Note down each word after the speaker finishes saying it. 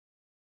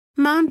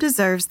Mom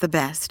deserves the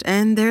best,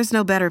 and there's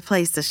no better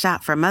place to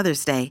shop for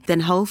Mother's Day than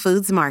Whole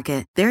Foods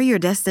Market. They're your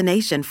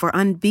destination for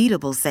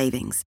unbeatable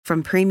savings,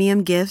 from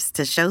premium gifts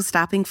to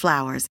show-stopping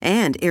flowers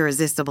and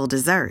irresistible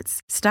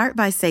desserts. Start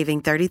by saving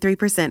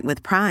 33%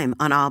 with Prime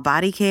on all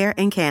body care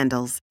and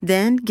candles.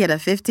 Then get a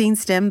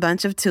 15-stem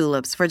bunch of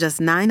tulips for just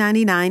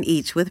 $9.99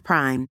 each with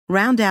Prime.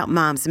 Round out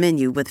Mom's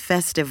menu with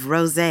festive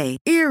rosé,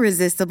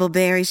 irresistible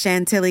berry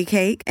chantilly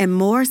cake, and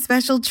more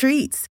special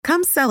treats.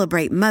 Come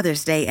celebrate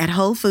Mother's Day at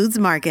Whole Foods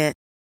Market.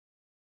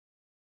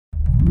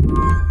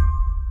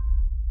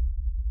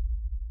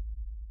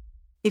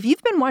 If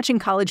you've been watching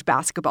college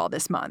basketball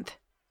this month,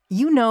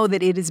 you know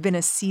that it has been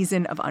a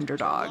season of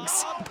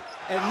underdogs.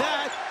 And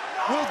that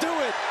will do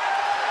it.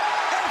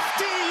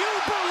 FDU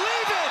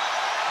believe it!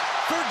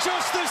 For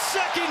just the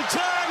second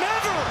time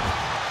ever,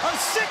 a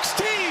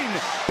 16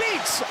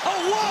 beats a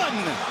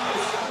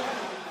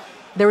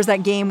 1. There was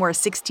that game where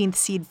 16th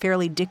seed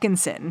Fairleigh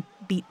Dickinson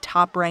beat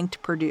top-ranked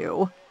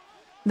Purdue.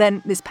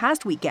 Then this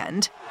past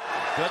weekend,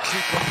 Gutsy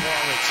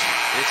performance.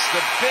 It's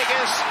the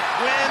biggest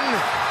win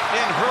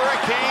in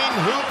Hurricane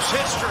Hoops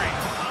history.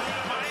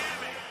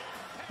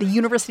 the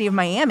University of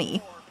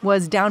Miami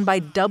was down by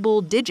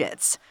double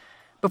digits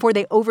before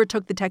they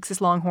overtook the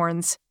Texas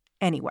Longhorns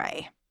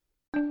anyway.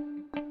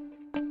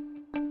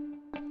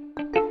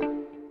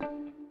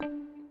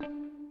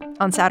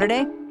 On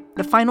Saturday,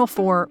 the Final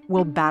Four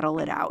will battle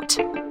it out.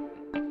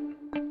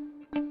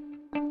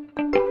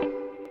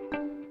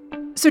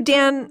 So,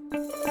 Dan,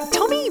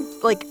 tell me,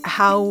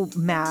 how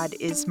mad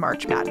is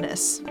March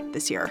Madness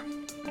this year?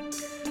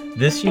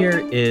 This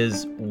year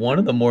is one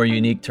of the more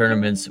unique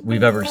tournaments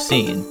we've ever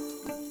seen.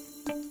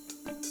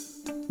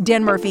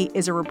 Dan Murphy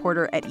is a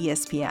reporter at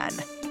ESPN.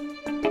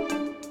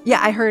 Yeah,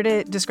 I heard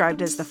it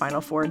described as the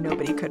Final Four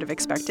nobody could have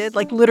expected.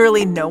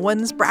 Literally no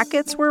one's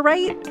brackets were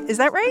right. Is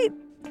that right?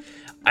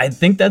 I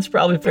think that's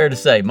probably fair to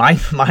say. Mine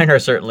are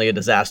certainly a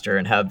disaster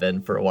and have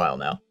been for a while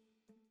now.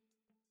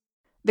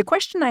 The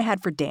question I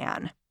had for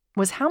Dan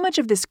was how much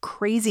of this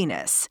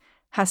craziness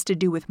has to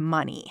do with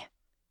money.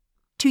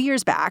 2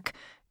 years back,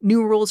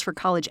 new rules for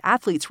college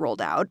athletes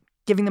rolled out,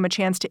 giving them a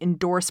chance to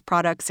endorse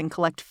products and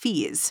collect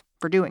fees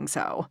for doing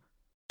so.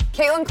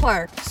 Caitlin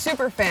Clark,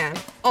 super fan,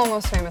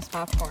 almost famous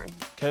popcorn.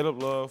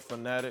 Caleb Love,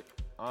 fanatic,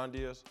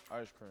 Andia's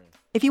ice cream.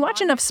 If you watch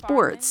enough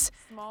sports,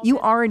 you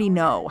already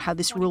know how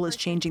this rule is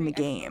changing the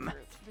game.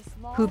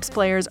 Hoops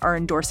players are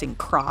endorsing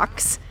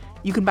Crocs.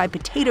 You can buy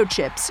potato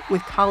chips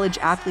with college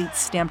athletes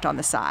stamped on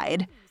the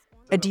side.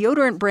 A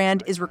deodorant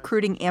brand is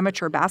recruiting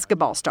amateur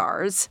basketball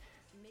stars.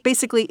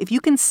 Basically, if you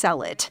can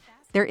sell it,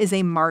 there is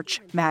a March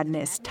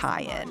Madness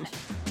tie-in.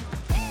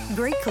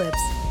 Great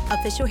Clips,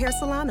 official hair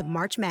salon of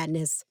March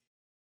Madness.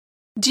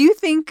 Do you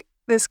think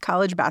this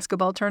college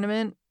basketball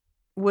tournament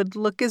would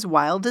look as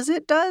wild as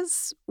it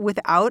does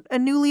without a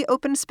newly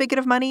opened spigot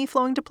of money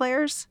flowing to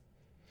players?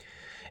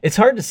 It's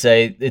hard to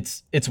say.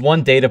 It's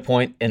one data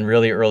point and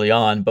really early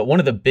on, but one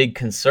of the big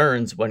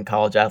concerns when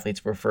college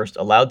athletes were first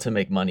allowed to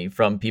make money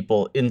from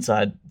people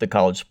inside the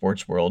college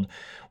sports world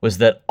was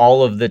that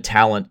all of the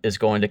talent is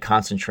going to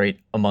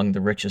concentrate among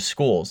the richest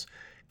schools.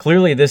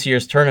 Clearly, this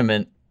year's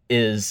tournament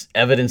is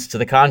evidence to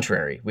the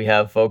contrary. We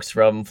have folks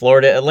from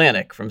Florida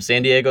Atlantic, from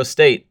San Diego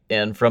State,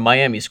 and from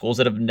Miami, schools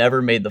that have never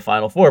made the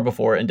Final Four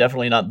before, and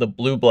definitely not the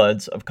blue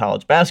bloods of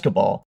college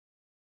basketball.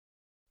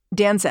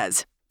 Dan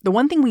says, the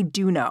one thing we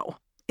do know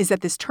is that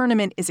this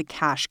tournament is a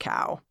cash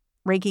cow,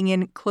 raking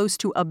in close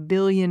to $1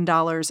 billion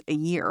a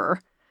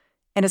year.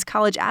 And as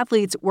college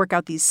athletes work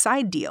out these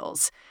side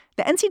deals,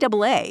 the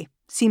NCAA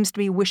seems to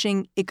be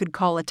wishing it could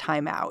call a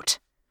timeout.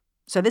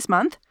 So this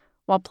month,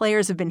 while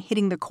players have been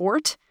hitting the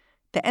court,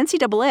 the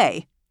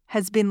NCAA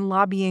has been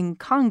lobbying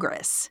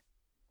Congress.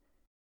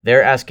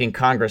 They're asking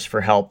Congress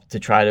for help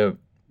to try to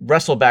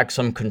wrestle back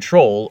some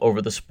control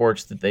over the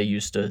sports that they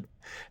used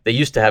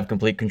to have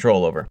complete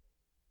control over.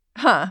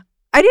 Huh.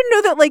 I didn't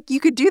know that, you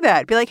could do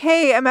that. Be like,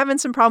 hey, I'm having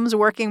some problems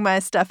working my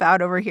stuff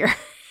out over here.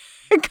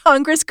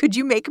 Congress, could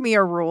you make me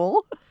a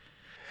rule?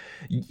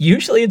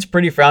 Usually it's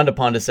pretty frowned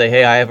upon to say,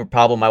 hey, I have a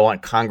problem, I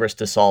want Congress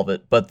to solve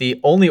it. But the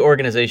only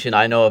organization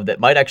I know of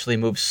that might actually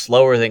move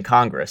slower than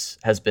Congress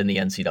has been the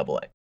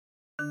NCAA.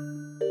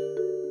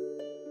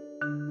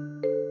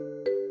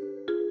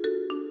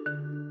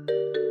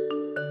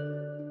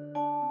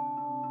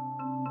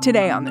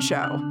 Today on the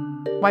show,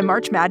 why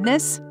March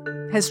Madness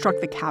has struck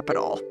the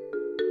Capitol.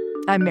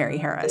 I'm Mary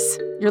Harris.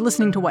 You're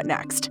listening to What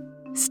Next?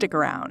 Stick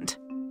around.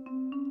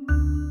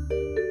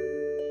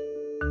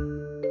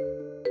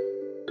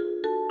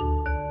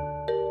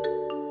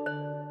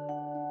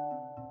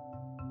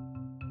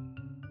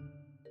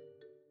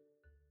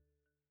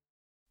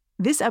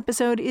 This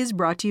episode is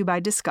brought to you by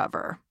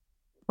Discover.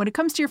 When it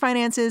comes to your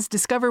finances,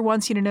 Discover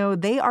wants you to know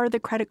they are the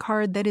credit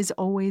card that is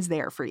always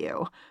there for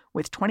you.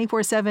 With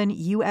 24/7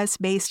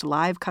 U.S.-based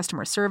live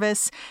customer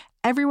service,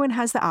 everyone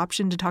has the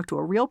option to talk to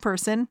a real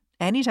person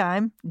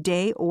anytime,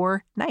 day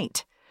or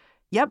night.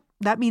 Yep,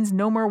 that means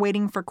no more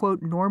waiting for,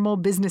 quote, normal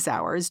business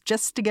hours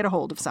just to get a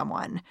hold of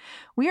someone.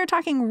 We are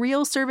talking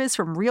real service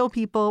from real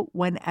people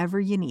whenever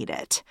you need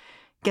it.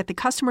 Get the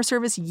customer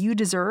service you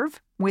deserve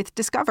with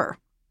Discover.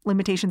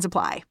 Limitations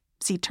apply.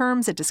 See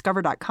terms at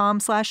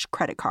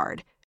discover.com/creditcard.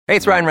 Hey,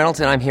 it's Ryan Reynolds,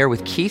 and I'm here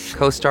with Keith,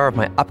 co-star of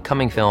my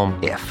upcoming film,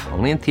 If,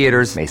 only in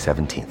theaters May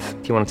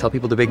 17th. Do you want to tell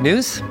people the big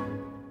news?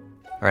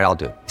 All right, I'll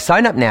do it.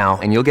 Sign up now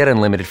and you'll get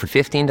unlimited for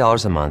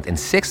 $15 a month and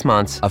 6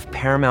 months of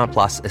Paramount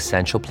Plus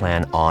Essential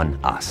Plan on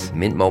us.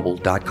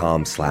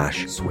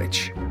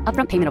 MintMobile.com/switch.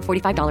 Upfront payment of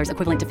 $45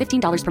 equivalent to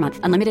 $15 per month.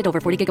 Unlimited over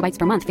 40 gigabytes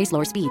per month. Face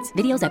lower speeds.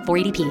 Videos at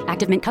 480p.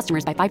 Active Mint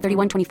customers by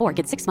 531.24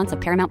 get 6 months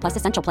of Paramount Plus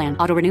Essential Plan.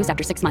 Auto renews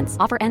after 6 months.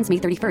 Offer ends May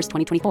 31st,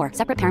 2024.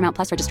 Separate Paramount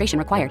Plus registration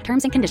required.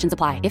 Terms and conditions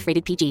apply if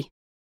rated PG.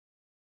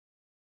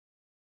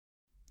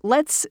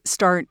 Let's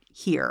start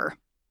here.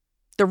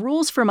 The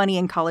rules for money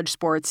in college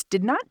sports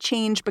did not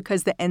change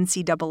because the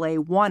NCAA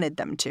wanted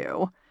them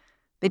to.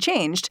 They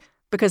changed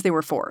because they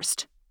were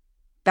forced.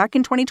 Back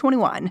in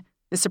 2021,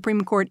 the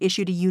Supreme Court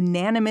issued a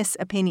unanimous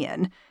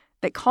opinion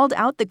that called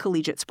out the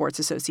Collegiate Sports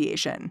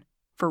Association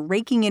for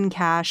raking in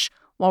cash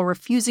while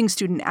refusing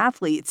student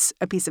athletes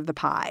a piece of the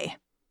pie.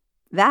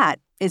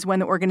 That is when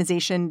the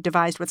organization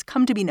devised what's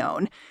come to be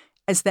known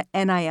as the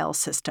NIL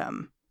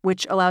system,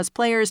 which allows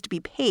players to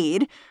be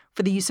paid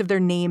for the use of their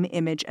name,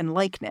 image, and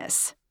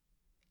likeness.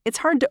 It's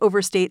hard to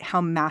overstate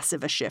how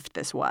massive a shift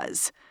this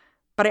was,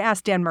 but I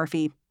asked Dan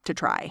Murphy to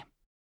try.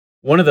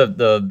 One of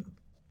the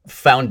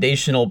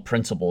foundational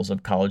principles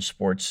of college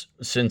sports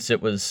since it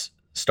was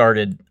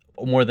started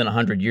more than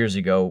 100 years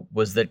ago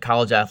was that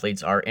college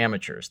athletes are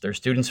amateurs. They're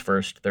students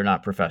first, they're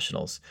not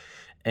professionals.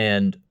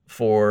 And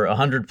for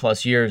 100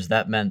 plus years,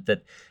 that meant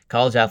that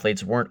college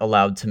athletes weren't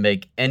allowed to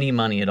make any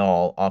money at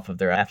all off of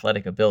their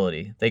athletic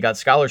ability. They got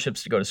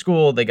scholarships to go to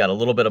school. They got a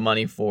little bit of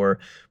money for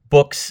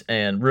books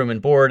and room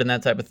and board and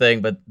that type of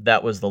thing, but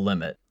that was the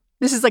limit.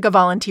 This is like a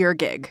volunteer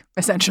gig,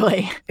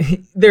 essentially.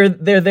 They're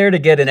there to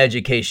get an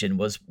education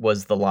was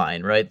the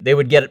line, right? They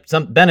would get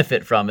some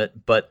benefit from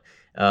it, but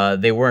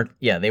they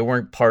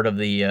weren't part of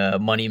the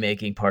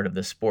money-making part of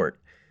the sport.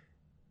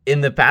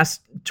 In the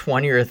past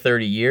 20 or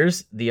 30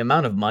 years, the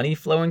amount of money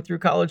flowing through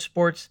college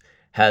sports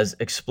has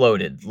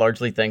exploded,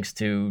 largely thanks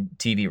to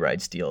TV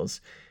rights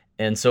deals.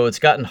 And so it's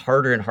gotten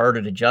harder and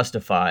harder to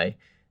justify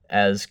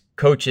as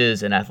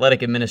coaches and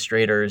athletic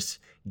administrators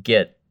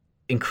get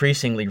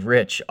increasingly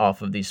rich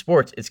off of these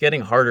sports. It's getting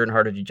harder and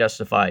harder to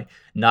justify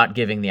not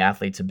giving the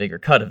athletes a bigger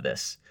cut of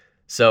this.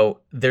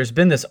 So there's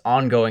been this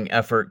ongoing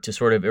effort to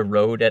sort of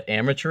erode at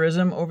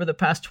amateurism over the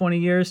past 20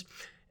 years.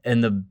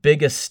 And the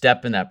biggest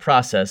step in that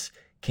process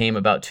came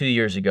about 2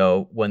 years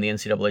ago when the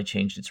NCAA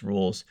changed its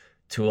rules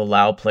to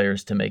allow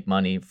players to make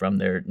money from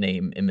their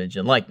name, image,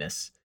 and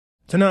likeness.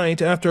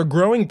 Tonight, after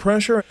growing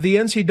pressure, the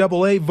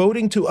NCAA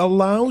voting to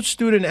allow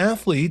student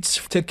athletes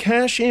to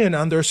cash in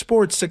on their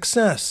sports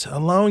success,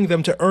 allowing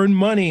them to earn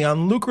money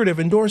on lucrative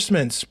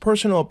endorsements,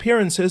 personal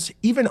appearances,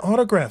 even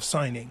autograph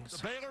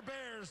signings.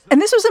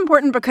 And this was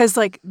important because,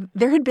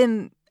 there had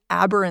been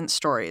aberrant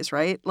stories,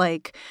 right?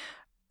 Like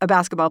a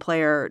basketball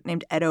player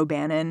named Ed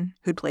O'Bannon,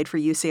 who'd played for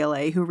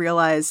UCLA, who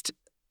realized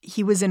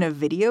he was in a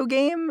video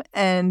game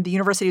and the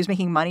university was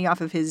making money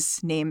off of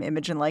his name,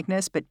 image, and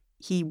likeness, but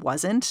he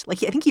wasn't. I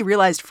think he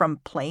realized from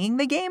playing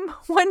the game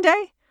one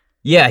day.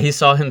 Yeah, he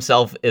saw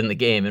himself in the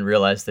game and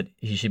realized that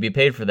he should be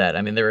paid for that.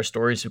 I mean, there are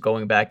stories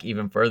going back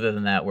even further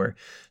than that where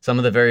some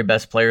of the very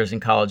best players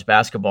in college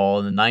basketball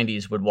in the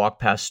 90s would walk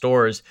past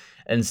stores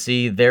and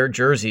see their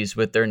jerseys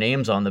with their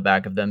names on the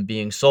back of them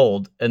being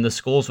sold, and the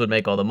schools would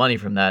make all the money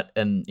from that.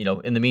 And,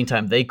 in the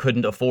meantime, they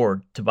couldn't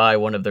afford to buy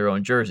one of their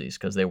own jerseys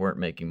because they weren't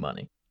making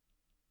money.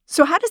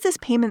 So how does this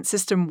payment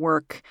system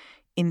work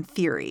in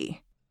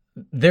theory?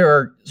 There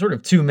are sort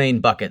of two main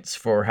buckets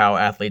for how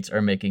athletes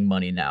are making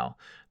money now.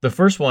 The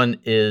first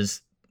one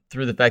is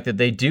through the fact that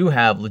they do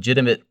have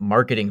legitimate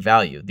marketing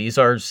value. These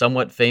are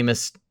somewhat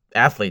famous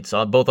athletes,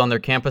 both on their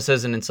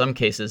campuses and in some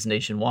cases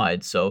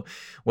nationwide. So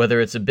whether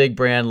it's a big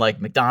brand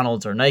like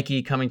McDonald's or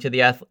Nike coming to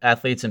the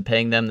athletes and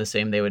paying them the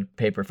same they would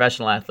pay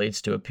professional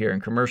athletes to appear in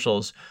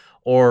commercials,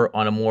 or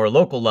on a more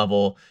local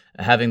level,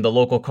 having the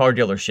local car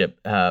dealership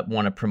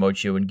want to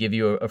promote you and give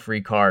you a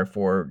free car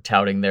for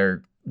touting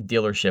their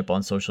dealership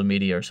on social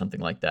media or something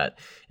like that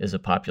is a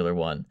popular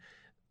one.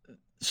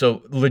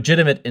 So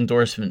legitimate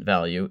endorsement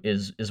value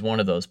is one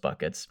of those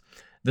buckets.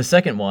 The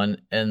second one,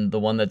 and the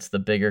one that's the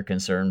bigger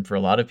concern for a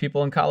lot of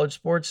people in college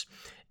sports,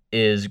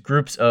 is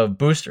groups of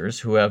boosters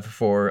who have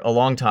for a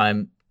long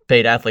time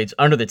paid athletes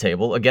under the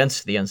table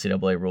against the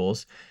NCAA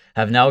rules,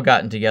 have now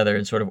gotten together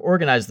and sort of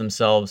organized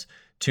themselves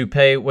to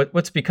pay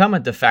what's become a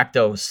de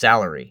facto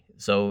salary.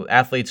 So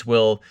athletes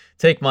will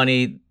take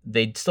money.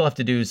 They still have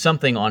to do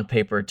something on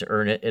paper to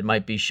earn it. It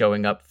might be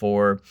showing up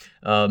for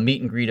a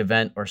meet and greet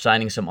event or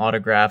signing some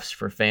autographs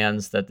for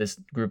fans that this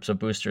groups of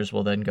boosters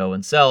will then go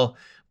and sell.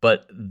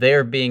 But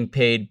they're being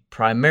paid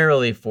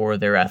primarily for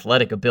their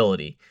athletic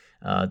ability,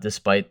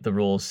 despite the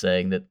rules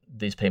saying that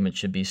these payments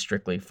should be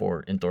strictly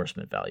for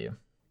endorsement value.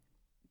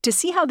 To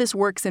see how this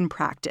works in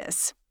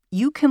practice,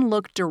 you can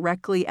look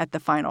directly at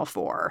the Final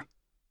Four.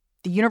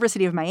 The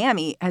University of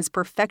Miami has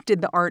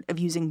perfected the art of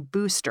using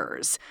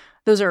boosters.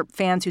 Those are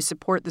fans who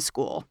support the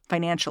school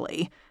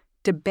financially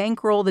to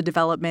bankroll the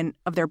development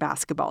of their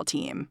basketball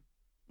team,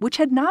 which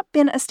had not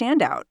been a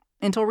standout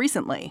until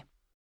recently.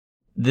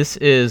 This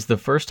is the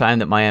first time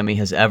that Miami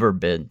has ever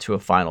been to a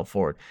Final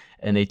Four,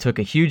 and they took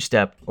a huge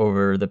step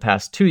over the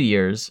past 2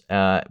 years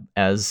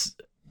as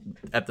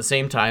at the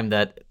same time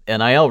that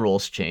NIL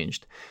rules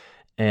changed.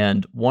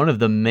 And one of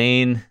the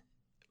main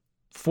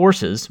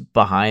forces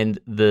behind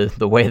the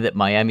way that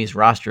Miami's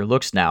roster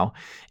looks now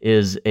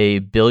is a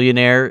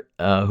billionaire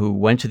who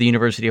went to the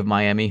University of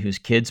Miami, whose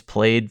kids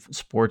played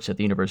sports at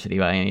the University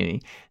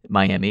of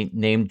Miami,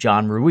 named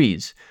John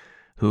Ruiz,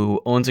 who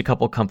owns a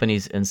couple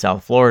companies in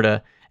South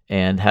Florida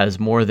and has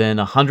more than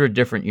 100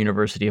 different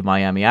University of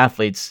Miami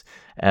athletes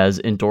as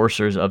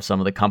endorsers of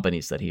some of the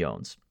companies that he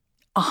owns.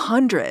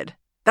 100?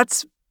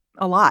 That's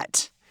a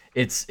lot.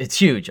 It's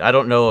huge. I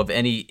don't know of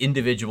any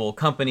individual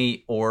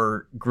company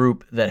or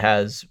group that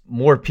has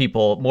more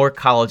people, more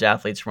college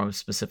athletes from a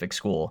specific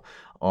school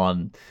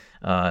on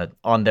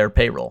their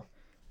payroll.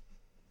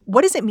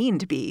 What does it mean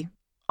to be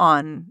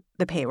on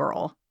the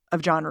payroll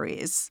of John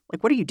Ruiz?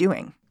 Like, what are you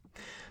doing?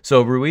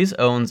 So Ruiz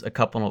owns a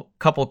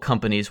couple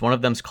companies. One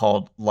of them's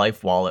called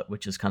LifeWallet,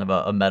 which is kind of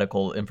a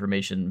medical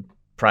information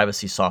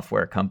privacy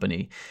software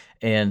company.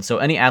 And so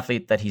any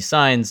athlete that he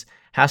signs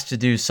has to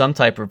do some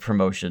type of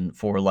promotion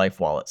for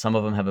LifeWallet. Some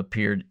of them have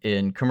appeared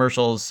in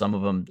commercials. Some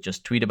of them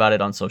just tweet about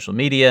it on social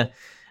media.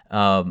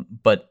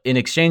 But in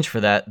exchange for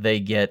that, they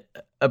get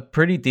a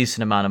pretty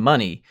decent amount of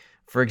money.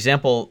 For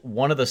example,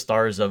 one of the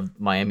stars of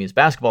Miami's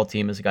basketball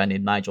team is a guy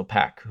named Nigel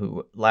Pack,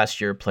 who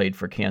last year played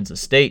for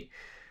Kansas State.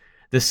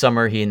 This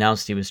summer, he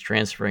announced he was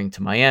transferring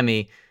to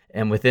Miami,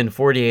 and within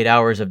 48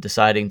 hours of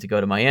deciding to go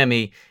to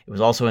Miami, it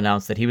was also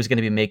announced that he was going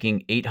to be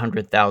making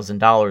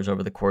 $800,000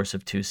 over the course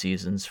of 2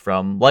 seasons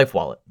from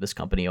LifeWallet, this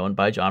company owned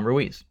by John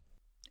Ruiz.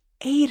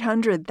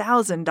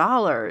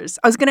 $800,000.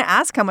 I was going to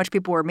ask how much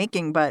people were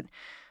making, but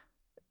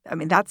I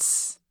mean,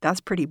 that's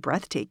pretty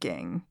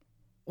breathtaking.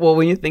 Well,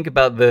 when you think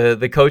about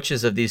the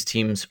coaches of these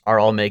teams are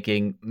all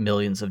making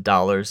millions of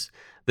dollars.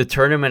 The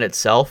tournament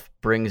itself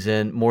brings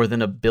in more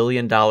than $1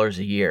 billion a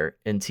year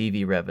in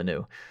TV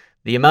revenue.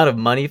 The amount of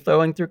money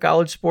flowing through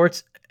college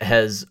sports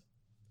has,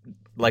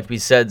 like we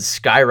said,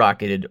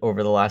 skyrocketed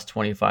over the last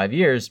 25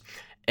 years.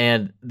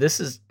 And this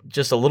is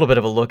just a little bit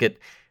of a look at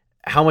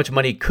how much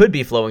money could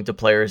be flowing to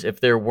players if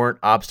there weren't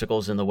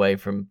obstacles in the way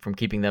from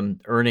keeping them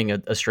earning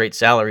a straight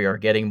salary or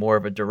getting more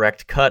of a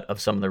direct cut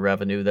of some of the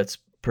revenue that's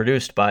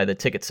produced by the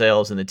ticket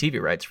sales and the TV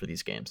rights for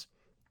these games.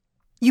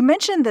 You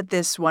mentioned that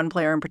this one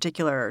player in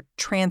particular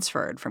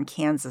transferred from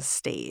Kansas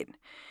State.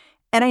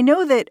 And I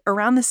know that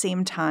around the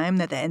same time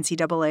that the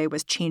NCAA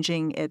was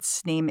changing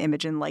its name,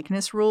 image, and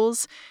likeness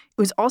rules,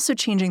 it was also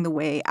changing the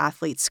way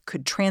athletes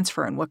could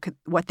transfer and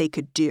what they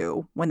could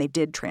do when they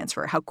did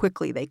transfer, how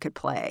quickly they could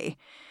play.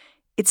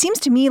 It seems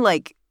to me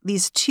like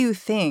these two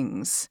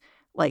things,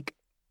 like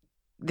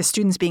the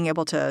students being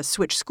able to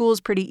switch schools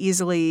pretty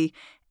easily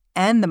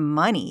and the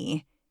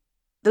money,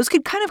 those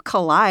could kind of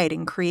collide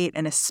and create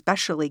an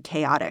especially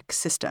chaotic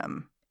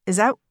system. Is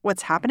that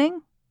what's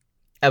happening?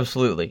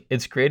 Absolutely.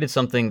 It's created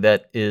something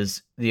that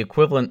is the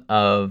equivalent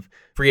of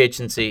free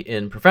agency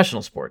in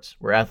professional sports,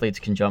 where athletes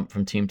can jump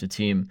from team to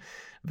team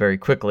very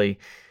quickly.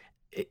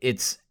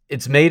 It's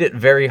made it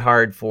very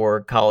hard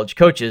for college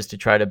coaches to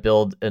try to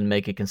build and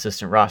make a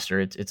consistent roster.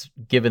 It's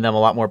given them a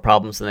lot more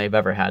problems than they've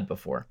ever had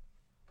before.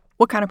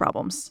 What kind of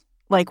problems?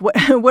 Like,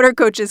 what are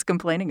coaches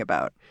complaining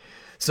about?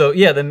 So,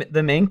 yeah,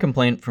 the main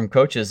complaint from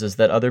coaches is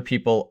that other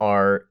people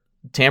are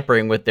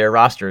tampering with their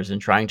rosters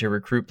and trying to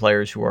recruit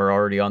players who are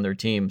already on their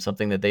team,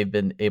 something that they've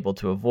been able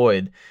to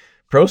avoid.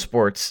 Pro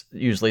sports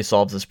usually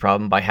solves this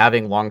problem by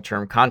having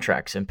long-term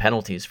contracts and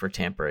penalties for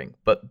tampering.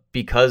 But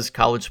because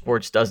college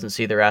sports doesn't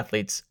see their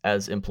athletes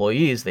as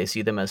employees, they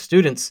see them as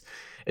students,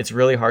 it's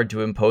really hard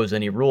to impose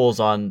any rules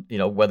on,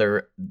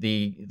 whether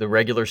the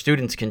regular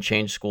students can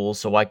change schools,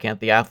 so why can't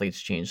the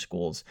athletes change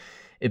schools?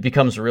 It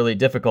becomes really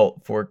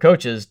difficult for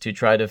coaches to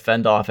try to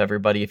fend off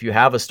everybody. If you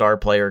have a star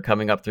player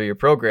coming up through your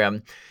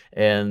program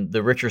and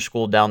the richer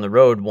school down the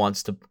road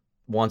wants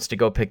to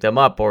go pick them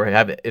up, or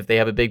if they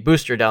have a big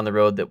booster down the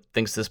road that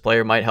thinks this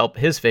player might help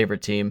his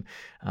favorite team,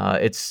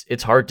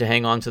 it's hard to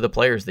hang on to the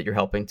players that you're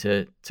helping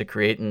to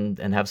create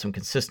and have some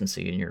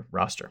consistency in your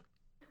roster.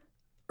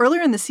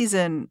 Earlier in the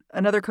season,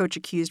 another coach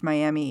accused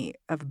Miami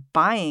of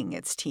buying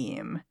its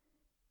team.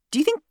 Do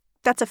you think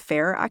that's a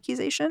fair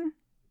accusation?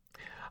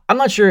 I'm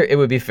not sure it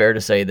would be fair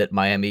to say that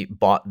Miami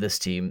bought this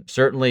team.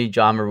 Certainly,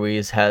 John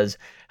Ruiz has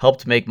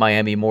helped make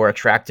Miami a more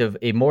attractive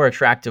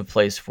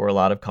place for a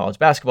lot of college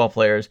basketball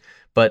players,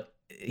 but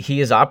he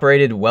has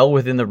operated well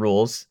within the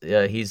rules.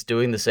 He's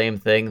doing the same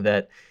thing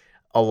that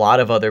a lot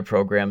of other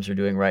programs are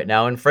doing right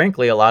now. And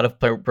frankly, a lot of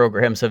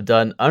programs have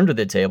done under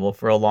the table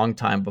for a long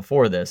time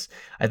before this.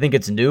 I think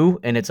it's new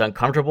and it's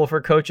uncomfortable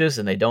for coaches,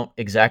 and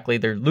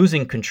they're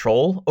losing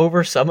control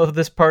over some of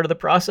this part of the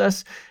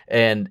process,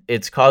 and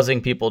it's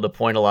causing people to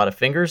point a lot of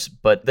fingers.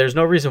 But there's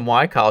no reason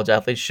why college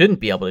athletes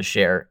shouldn't be able to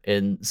share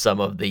in some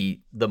of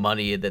the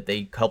money that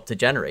they help to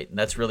generate. And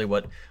that's really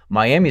what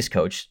Miami's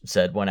coach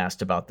said when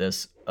asked about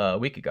this a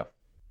week ago.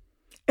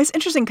 It's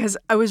interesting because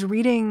I was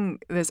reading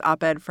this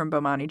op-ed from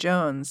Bomani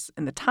Jones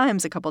in the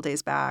Times a couple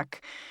days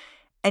back,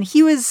 and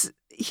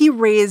he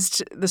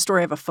raised the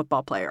story of a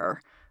football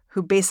player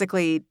who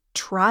basically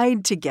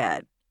tried to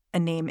get a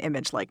name,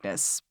 image,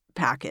 likeness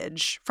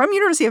package from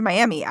University of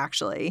Miami,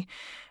 actually,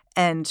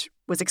 and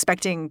was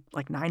expecting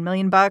like $9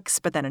 million,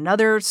 but then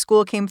another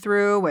school came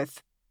through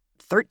with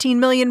 $13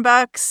 million,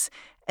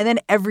 and then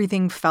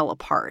everything fell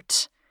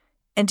apart.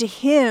 And to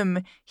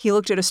him, he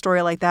looked at a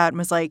story like that and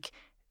was like,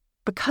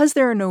 because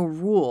there are no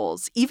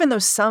rules, even though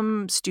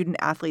some student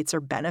athletes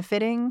are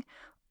benefiting,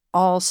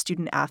 all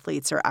student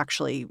athletes are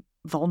actually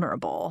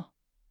vulnerable.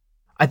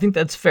 I think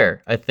that's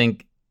fair. I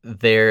think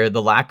the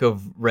lack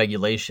of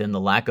regulation, the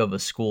lack of a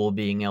school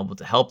being able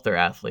to help their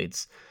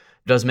athletes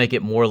does make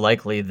it more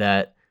likely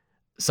that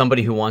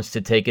somebody who wants to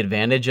take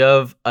advantage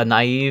of a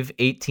naive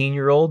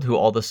 18-year-old who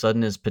all of a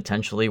sudden is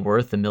potentially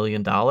worth $1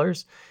 million,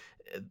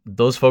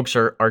 those folks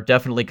are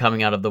definitely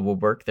coming out of the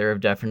woodwork. There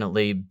have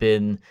definitely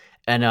been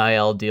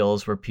NIL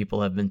deals where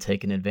people have been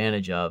taken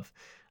advantage of.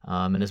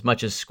 And as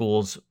much as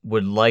schools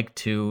would like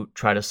to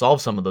try to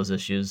solve some of those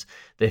issues,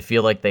 they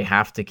feel like they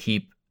have to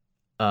keep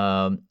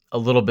a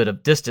little bit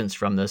of distance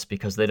from this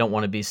because they don't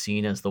want to be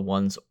seen as the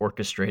ones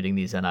orchestrating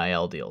these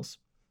NIL deals.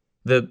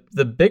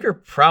 The bigger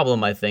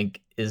problem, I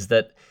think, is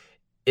that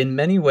in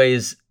many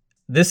ways,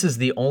 this is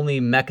the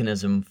only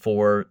mechanism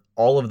for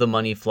all of the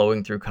money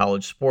flowing through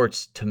college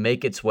sports to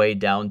make its way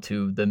down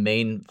to the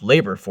main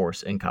labor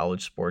force in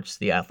college sports,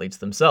 the athletes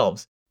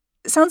themselves.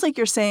 It sounds like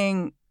you're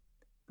saying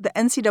the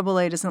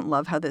NCAA doesn't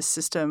love how this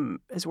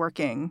system is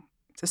working.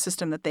 It's a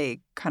system that they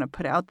kind of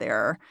put out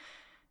there.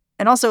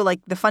 And also, like,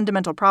 the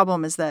fundamental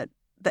problem is that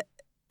the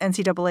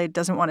NCAA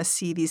doesn't want to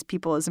see these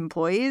people as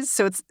employees.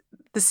 So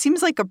this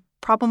seems like a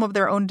problem of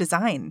their own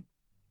design.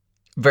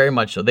 Very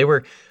much so. They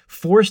were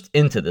forced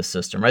into this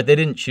system, right? They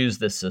didn't choose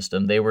this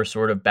system. They were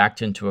sort of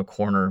backed into a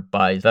corner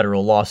by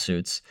federal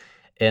lawsuits.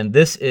 And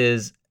this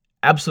is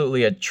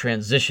absolutely a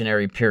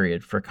transitionary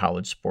period for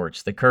college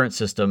sports. The current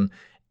system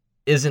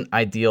isn't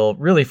ideal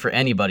really for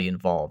anybody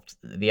involved.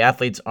 The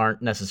athletes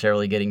aren't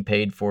necessarily getting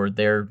paid for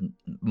their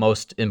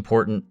most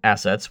important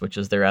assets, which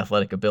is their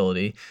athletic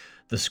ability.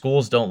 The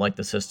schools don't like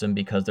the system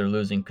because they're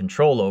losing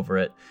control over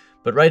it.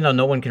 But right now,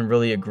 no one can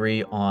really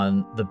agree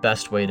on the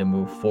best way to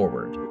move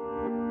forward.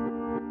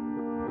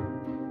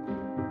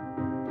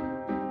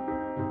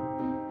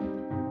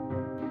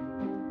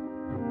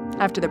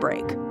 After the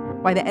break,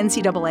 why the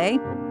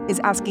NCAA is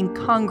asking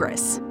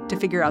Congress to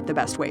figure out the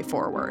best way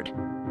forward.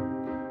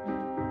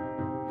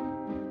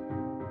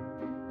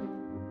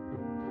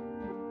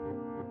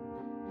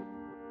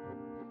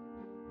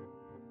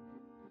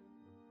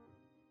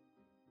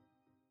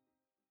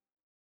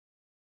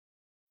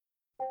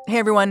 Hey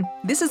everyone,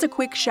 this is a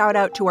quick shout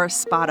out to our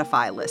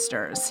Spotify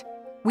listeners.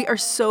 We are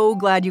so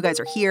glad you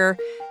guys are here.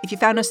 If you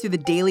found us through the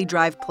Daily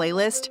Drive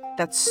playlist,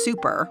 that's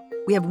super.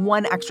 We have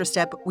one extra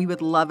step we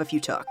would love if you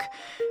took,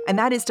 and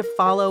that is to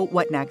follow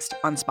What Next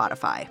on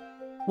Spotify.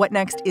 What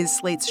Next is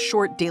Slate's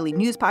short daily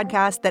news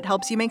podcast that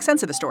helps you make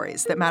sense of the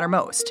stories that matter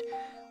most.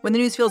 When the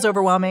news feels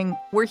overwhelming,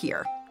 we're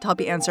here to help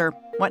you answer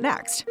what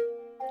next.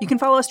 You can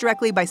follow us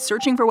directly by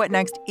searching for What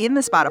Next in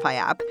the Spotify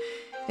app.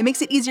 It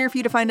makes it easier for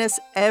you to find us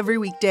every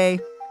weekday,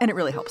 and it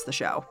really helps the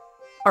show.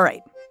 All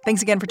right,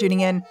 thanks again for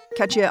tuning in.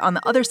 Catch you on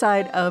the other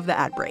side of the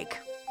ad break.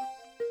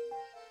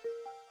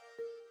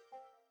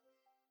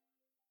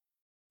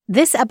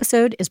 This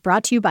episode is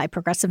brought to you by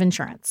Progressive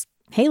Insurance.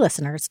 Hey,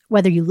 listeners,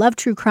 whether you love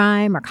true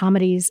crime or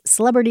comedies,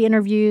 celebrity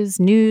interviews,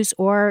 news,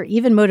 or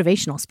even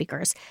motivational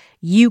speakers,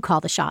 you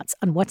call the shots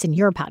on what's in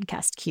your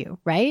podcast queue,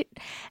 right?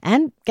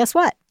 And guess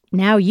what?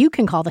 Now you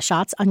can call the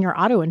shots on your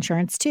auto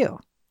insurance, too.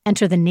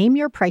 Enter the Name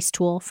Your Price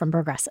tool from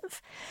Progressive.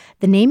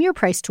 The Name Your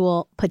Price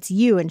tool puts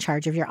you in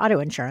charge of your auto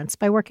insurance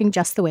by working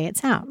just the way it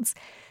sounds.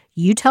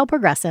 You tell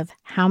Progressive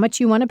how much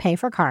you want to pay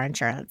for car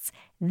insurance.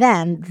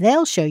 Then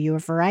they'll show you a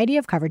variety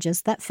of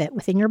coverages that fit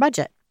within your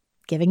budget,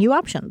 giving you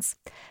options.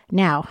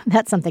 Now,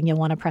 that's something you'll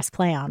want to press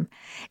play on.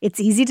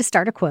 It's easy to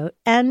start a quote,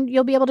 and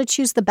you'll be able to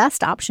choose the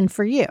best option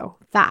for you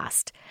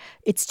fast.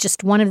 It's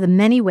just one of the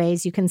many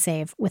ways you can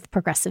save with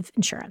Progressive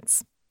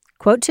Insurance.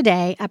 Quote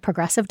today at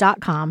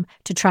Progressive.com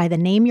to try the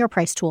Name Your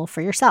Price tool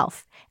for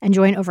yourself and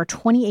join over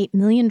 28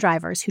 million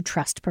drivers who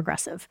trust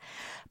Progressive.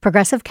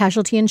 Progressive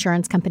Casualty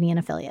Insurance Company and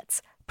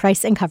Affiliates.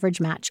 Price and coverage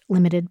match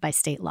limited by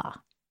state law.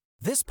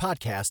 This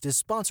podcast is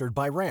sponsored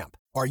by Ramp.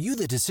 Are you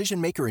the decision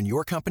maker in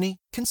your company?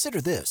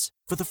 Consider this.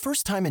 For the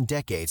first time in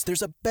decades,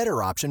 there's a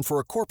better option for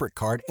a corporate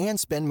card and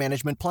spend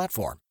management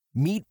platform.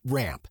 Meet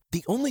Ramp,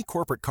 the only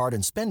corporate card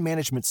and spend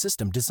management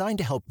system designed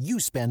to help you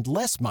spend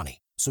less money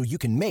so you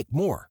can make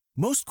more.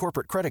 Most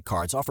corporate credit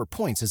cards offer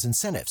points as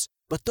incentives,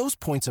 but those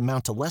points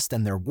amount to less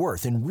than their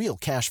worth in real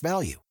cash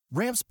value.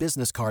 Ramp's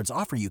business cards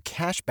offer you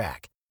cash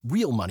back,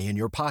 real money in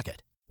your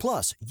pocket.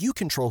 Plus, you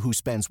control who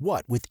spends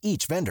what with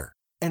each vendor.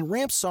 And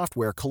Ramp's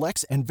software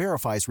collects and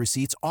verifies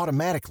receipts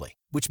automatically,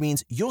 which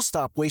means you'll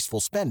stop wasteful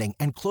spending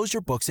and close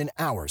your books in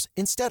hours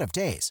instead of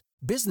days.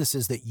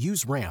 Businesses that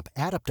use Ramp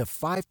add up to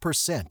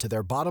 5% to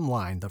their bottom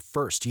line the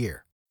first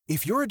year.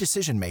 If you're a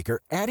decision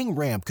maker, adding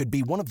Ramp could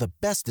be one of the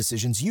best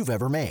decisions you've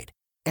ever made.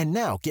 And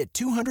now get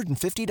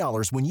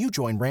 $250 when you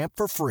join Ramp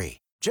for free.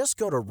 Just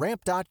go to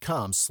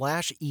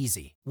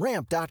ramp.com/easy.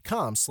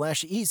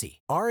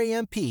 Ramp.com/easy.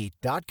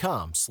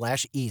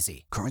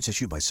 RAMP.com/easy. Cards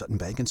issued by Sutton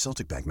Bank and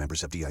Celtic Bank,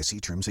 members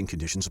FDIC. Terms and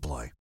conditions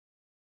apply.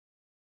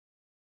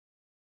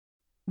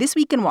 This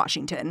week in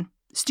Washington,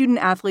 student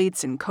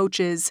athletes and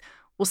coaches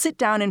will sit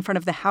down in front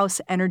of the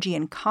House Energy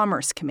and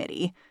Commerce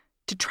Committee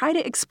to try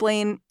to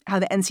explain how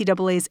the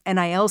NCAA's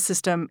NIL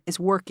system is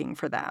working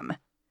for them.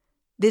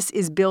 This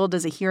is billed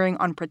as a hearing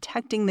on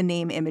protecting the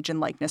name, image, and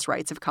likeness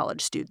rights of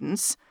college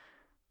students.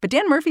 But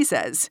Dan Murphy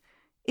says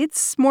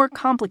it's more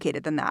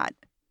complicated than that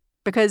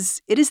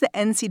because it is the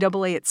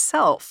NCAA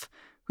itself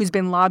who's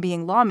been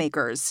lobbying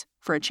lawmakers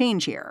for a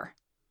change here.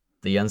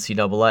 The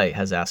NCAA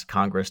has asked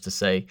Congress to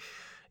say,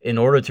 in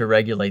order to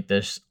regulate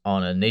this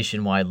on a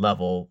nationwide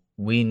level,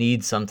 we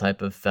need some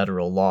type of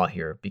federal law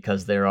here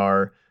because there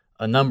are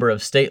a number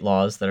of state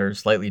laws that are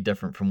slightly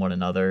different from one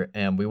another,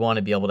 and we want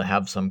to be able to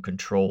have some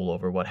control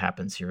over what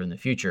happens here in the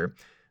future.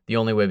 The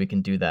only way we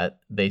can do that,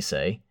 they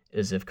say,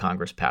 is if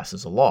Congress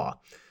passes a law.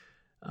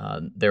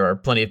 There are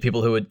plenty of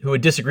people who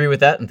would disagree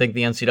with that and think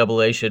the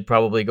NCAA should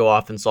probably go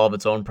off and solve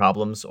its own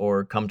problems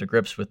or come to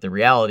grips with the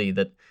reality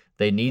that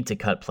they need to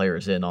cut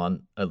players in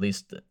on, at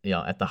least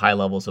at the high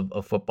levels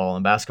of football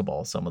and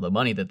basketball, some of the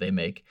money that they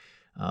make.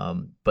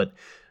 But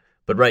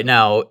right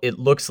now, it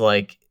looks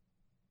like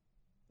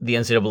the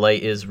NCAA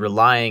is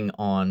relying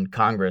on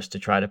Congress to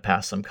try to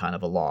pass some kind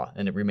of a law,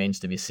 and it remains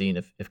to be seen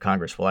if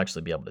Congress will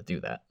actually be able to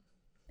do that.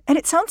 And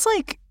it sounds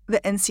like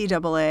the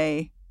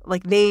NCAA,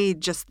 they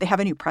have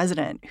a new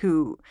president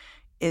who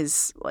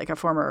is like a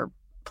former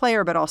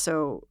player, but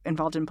also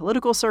involved in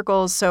political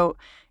circles. So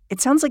it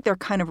sounds like they're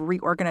kind of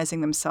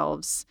reorganizing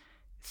themselves,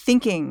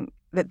 thinking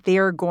that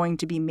they're going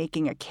to be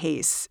making a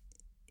case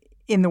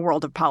in the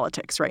world of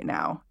politics right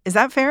now. Is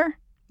that fair?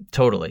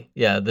 Totally.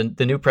 Yeah.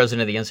 The new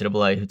president of the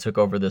NCAA who took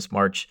over this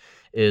March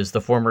is the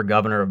former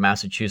governor of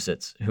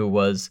Massachusetts, who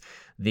was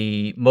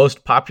the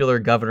most popular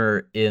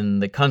governor in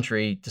the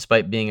country,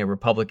 despite being a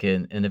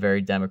Republican in a very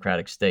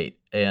Democratic state.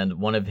 And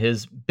one of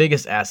his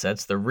biggest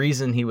assets, the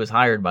reason he was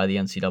hired by the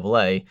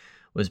NCAA,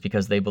 was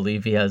because they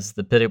believe he has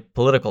the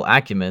political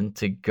acumen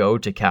to go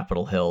to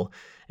Capitol Hill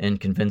and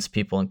convince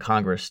people in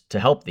Congress to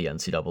help the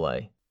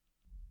NCAA.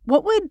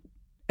 What would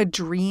a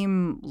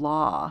dream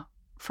law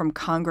from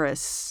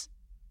Congress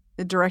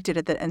directed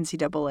at the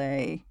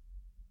NCAA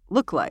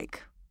look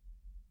like?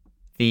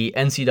 The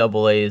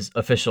NCAA's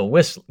official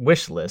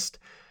wish list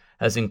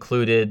has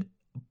included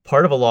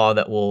part of a law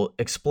that will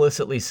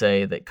explicitly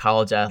say that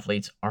college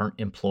athletes aren't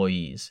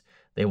employees.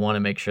 They want to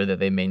make sure that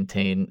they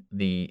maintain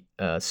the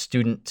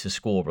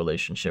student-to-school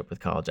relationship with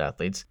college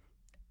athletes.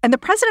 And the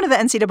president of the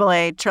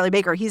NCAA, Charlie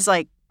Baker, he's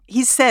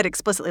said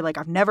explicitly,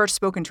 I've never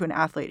spoken to an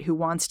athlete who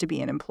wants to be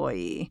an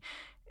employee.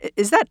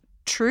 Is that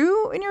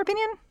true, in your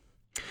opinion?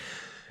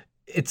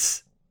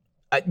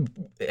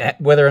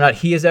 Whether or not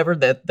he has ever,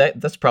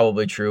 that's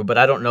probably true, but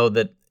I don't know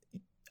that.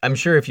 I'm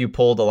sure if you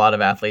polled a lot of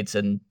athletes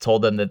and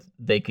told them that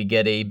they could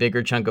get a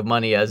bigger chunk of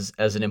money as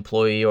an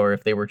employee, or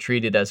if they were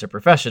treated as a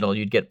professional,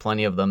 you'd get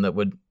plenty of them that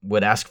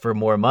would ask for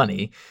more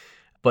money.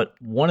 But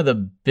one of the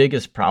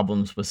biggest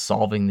problems with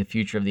solving the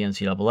future of the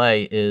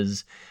NCAA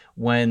is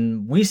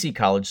when we see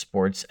college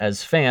sports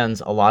as fans,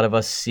 a lot of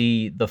us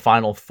see the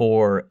Final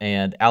Four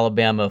and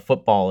Alabama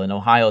football and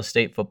Ohio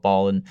State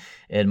football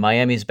and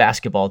Miami's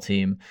basketball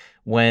team.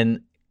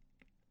 When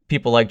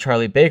people like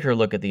Charlie Baker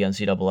look at the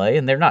NCAA,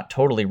 and they're not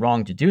totally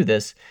wrong to do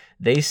this,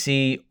 they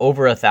see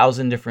over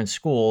 1,000 different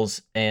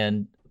schools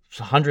and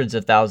hundreds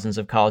of thousands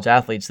of college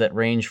athletes that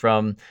range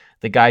from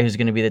the guy who's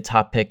going to be the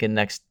top pick in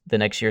the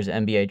next year's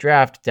NBA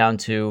draft down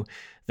to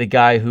the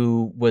guy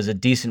who was a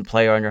decent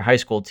player on your high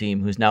school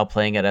team who's now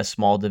playing at a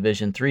small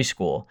Division III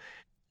school.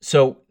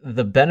 So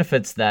the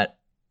benefits that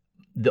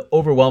the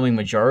overwhelming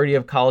majority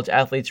of college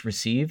athletes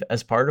receive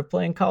as part of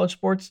playing college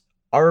sports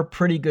are a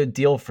pretty good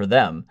deal for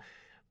them.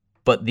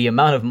 But the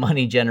amount of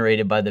money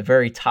generated by the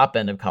very top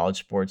end of college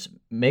sports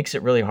makes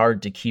it really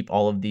hard to keep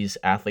all of these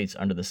athletes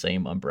under the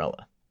same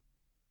umbrella.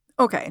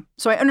 Okay,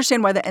 so I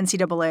understand why the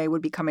NCAA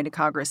would be coming to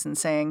Congress and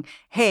saying,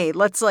 hey,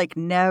 let's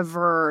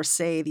never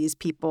say these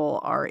people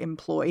are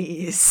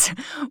employees.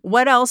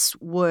 What else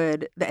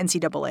would the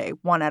NCAA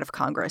want out of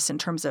Congress in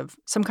terms of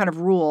some kind of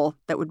rule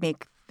that would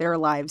make their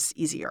lives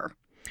easier?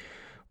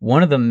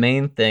 One of the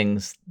main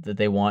things that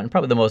they want, and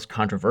probably the most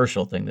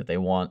controversial thing that they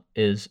want,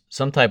 is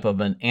some type of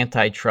an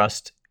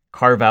antitrust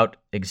carve-out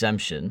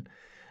exemption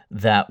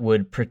that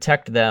would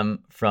protect them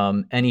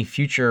from any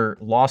future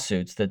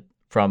lawsuits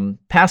from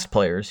past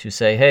players who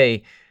say,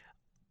 hey,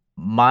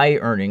 my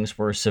earnings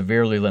were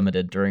severely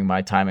limited during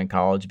my time in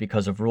college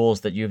because of rules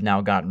that you've now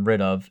gotten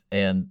rid of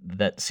and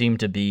that seem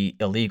to be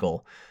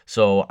illegal.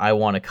 So I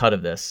want a cut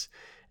of this.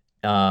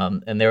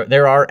 And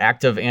there are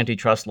active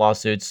antitrust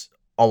lawsuits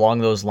along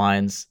those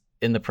lines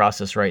in the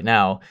process right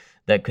now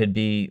that could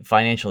be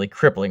financially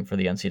crippling for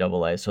the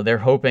NCAA. So they're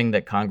hoping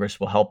that Congress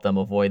will help them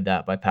avoid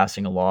that by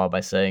passing a law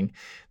by saying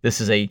this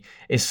is a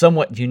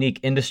somewhat unique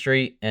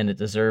industry and it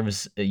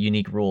deserves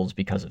unique rules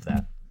because of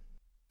that.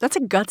 That's a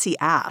gutsy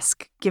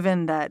ask,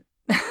 given that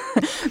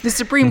the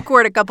Supreme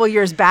Court a couple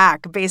years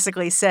back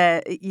basically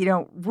said,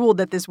 ruled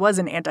that this was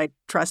an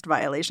antitrust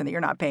violation, that you're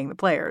not paying the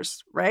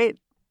players, right?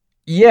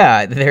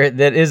 Yeah,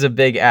 that is a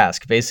big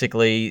ask.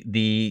 Basically,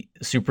 the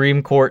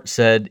Supreme Court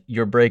said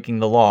you're breaking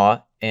the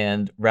law.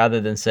 And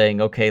rather than saying,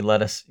 okay,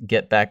 let us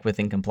get back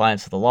within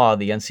compliance with the law,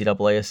 the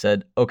NCAA has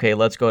said, okay,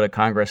 let's go to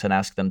Congress and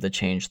ask them to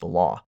change the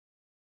law.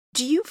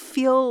 Do you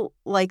feel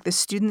like the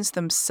students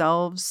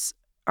themselves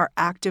are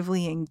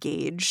actively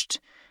engaged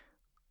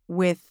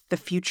with the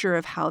future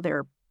of how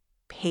they're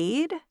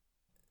paid?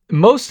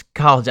 Most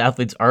college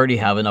athletes already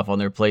have enough on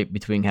their plate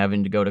between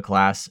having to go to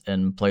class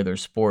and play their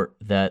sport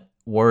that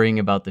worrying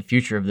about the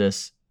future of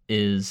this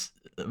is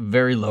a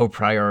very low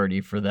priority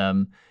for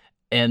them.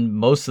 And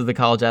most of the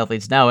college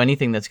athletes now,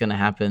 anything that's going to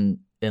happen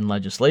in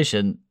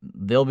legislation,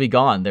 they'll be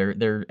gone.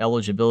 Their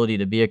eligibility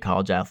to be a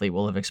college athlete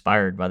will have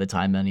expired by the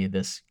time any of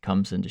this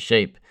comes into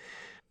shape.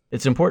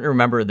 It's important to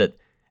remember that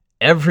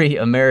every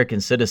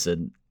American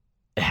citizen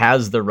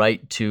has the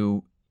right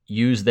to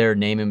use their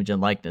name, image, and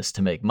likeness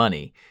to make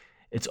money.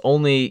 It's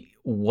only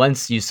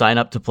once you sign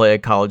up to play a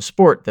college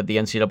sport that the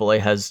NCAA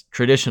has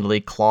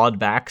traditionally clawed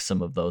back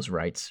some of those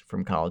rights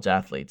from college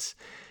athletes.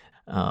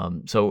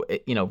 So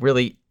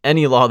really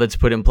any law that's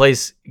put in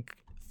place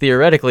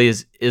theoretically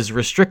is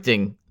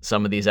restricting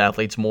some of these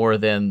athletes more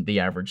than the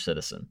average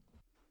citizen.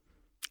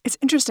 It's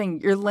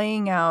interesting. You're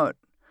laying out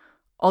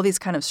all these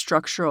kind of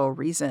structural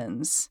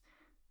reasons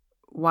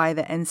why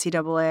the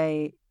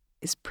NCAA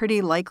is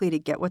pretty likely to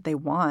get what they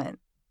want.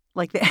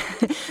 Like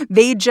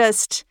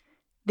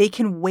they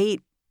can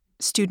wait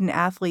student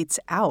athletes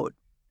out,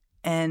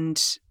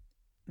 and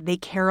they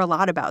care a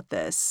lot about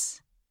this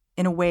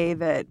in a way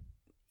that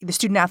the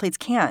student athletes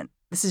can't.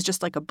 This is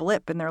just like a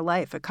blip in their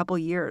life, a couple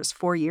years,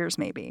 4 years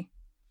maybe.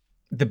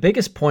 The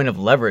biggest point of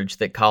leverage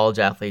that college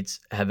athletes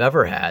have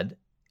ever had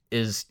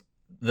is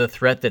the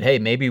threat that, hey,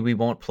 maybe we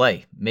won't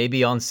play.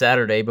 Maybe on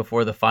Saturday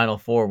before the Final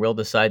Four, we'll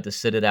decide to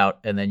sit it out,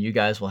 and then you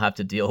guys will have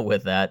to deal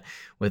with that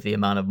with the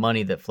amount of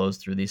money that flows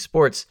through these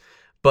sports.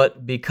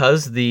 But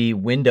because the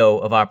window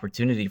of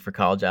opportunity for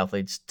college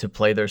athletes to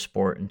play their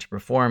sport and to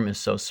perform is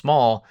so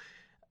small,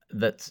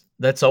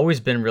 that's always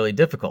been really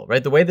difficult,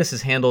 right? The way this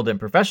is handled in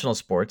professional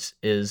sports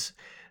is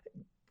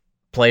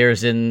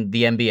players in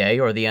the NBA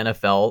or the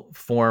NFL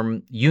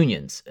form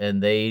unions,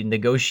 and they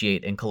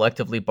negotiate and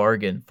collectively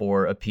bargain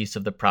for a piece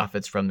of the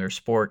profits from their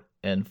sport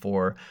and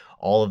for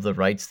all of the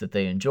rights that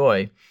they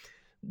enjoy.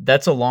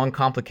 That's a long,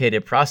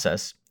 complicated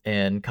process,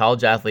 and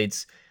college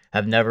athletes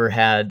have never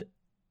had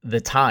the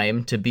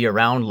time to be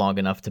around long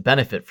enough to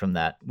benefit from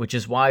that, which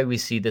is why we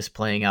see this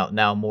playing out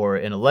now more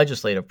in a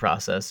legislative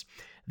process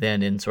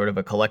than in sort of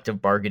a collective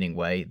bargaining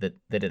way that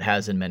it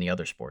has in many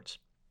other sports.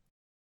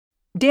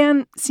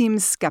 Dan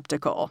seems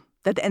skeptical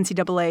that the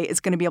NCAA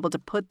is going to be able to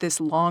put this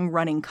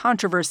long-running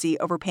controversy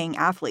over paying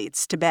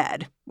athletes to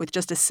bed with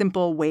just a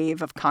simple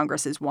wave of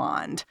Congress's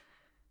wand.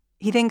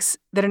 He thinks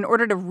that in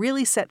order to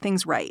really set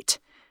things right,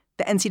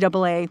 the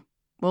NCAA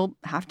will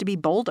have to be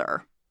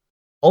bolder.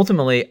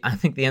 Ultimately, I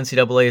think the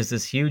NCAA is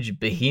this huge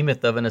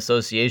behemoth of an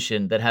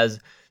association that has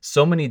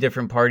so many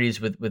different parties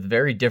with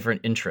very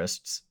different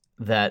interests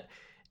that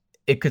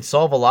it could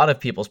solve a lot of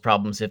people's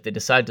problems if they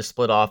decide to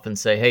split off and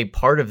say, hey,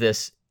 part of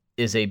this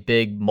is a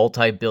big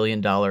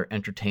multi-billion-dollar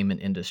entertainment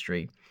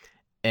industry.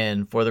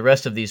 And for the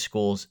rest of these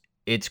schools,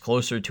 it's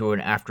closer to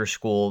an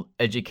after-school,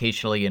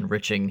 educationally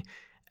enriching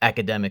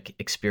academic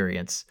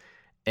experience.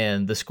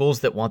 And the schools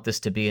that want this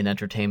to be an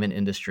entertainment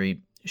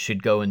industry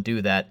should go and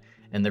do that.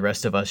 And the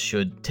rest of us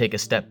should take a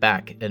step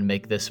back and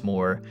make this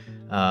more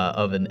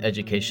of an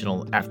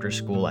educational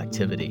after-school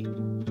activity.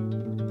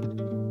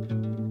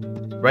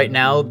 Right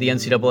now, the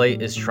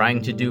NCAA is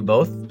trying to do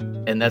both,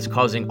 and that's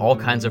causing all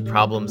kinds of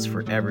problems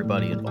for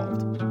everybody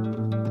involved.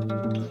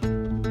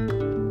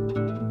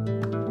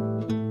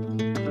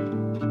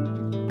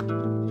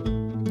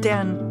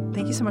 Dan,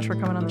 thank you so much for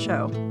coming on the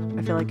show.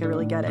 I feel like I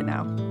really get it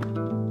now.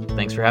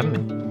 Thanks for having me.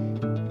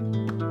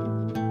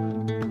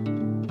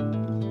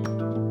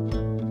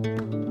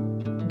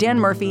 Dan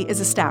Murphy is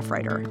a staff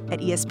writer at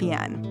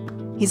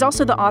ESPN. He's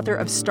also the author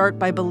of Start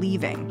by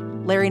Believing,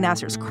 Larry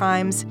Nassar's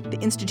Crimes, the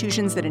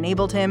Institutions That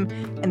Enabled Him,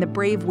 and the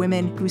Brave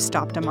Women Who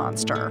Stopped a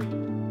Monster.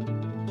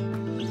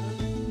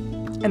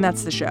 And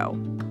that's the show.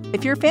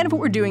 If you're a fan of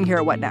what we're doing here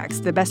at What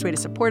Next, the best way to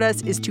support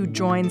us is to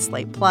join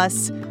Slate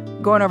Plus.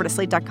 Go on over to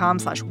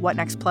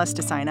slate.com/whatnextplus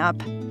to sign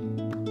up.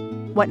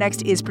 What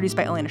Next is produced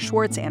by Elena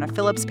Schwartz, Anna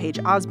Phillips, Paige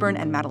Osborne,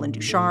 and Madeline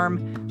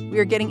Ducharme. We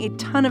are getting a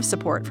ton of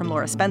support from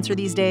Laura Spencer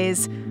these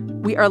days.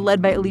 We are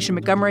led by Alicia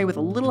Montgomery with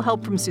a little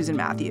help from Susan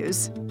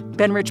Matthews.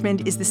 Ben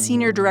Richmond is the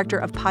Senior Director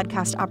of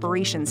Podcast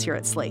Operations here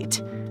at Slate.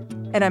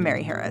 And I'm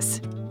Mary Harris.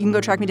 You can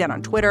go track me down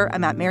on Twitter.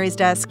 I'm at Mary's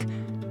Desk.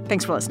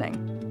 Thanks for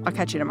listening. I'll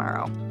catch you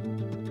tomorrow.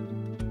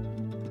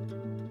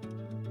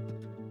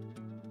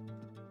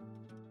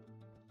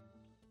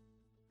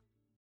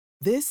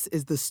 This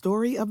is the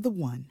story of the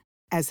one.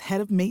 As head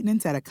of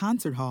maintenance at a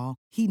concert hall,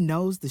 he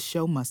knows the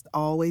show must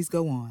always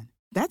go on.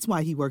 That's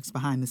why he works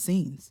behind the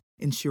scenes,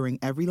 ensuring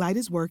every light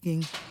is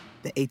working,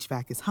 the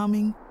HVAC is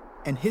humming,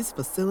 and his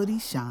facility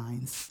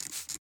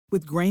shines.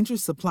 With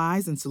Grainger's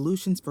supplies and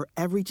solutions for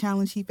every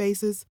challenge he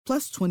faces,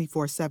 plus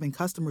 24/7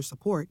 customer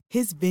support,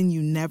 his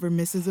venue never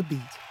misses a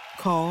beat.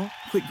 Call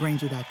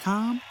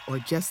quickgrainger.com or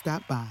just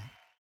stop by.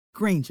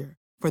 Grainger,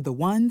 for the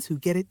ones who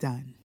get it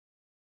done.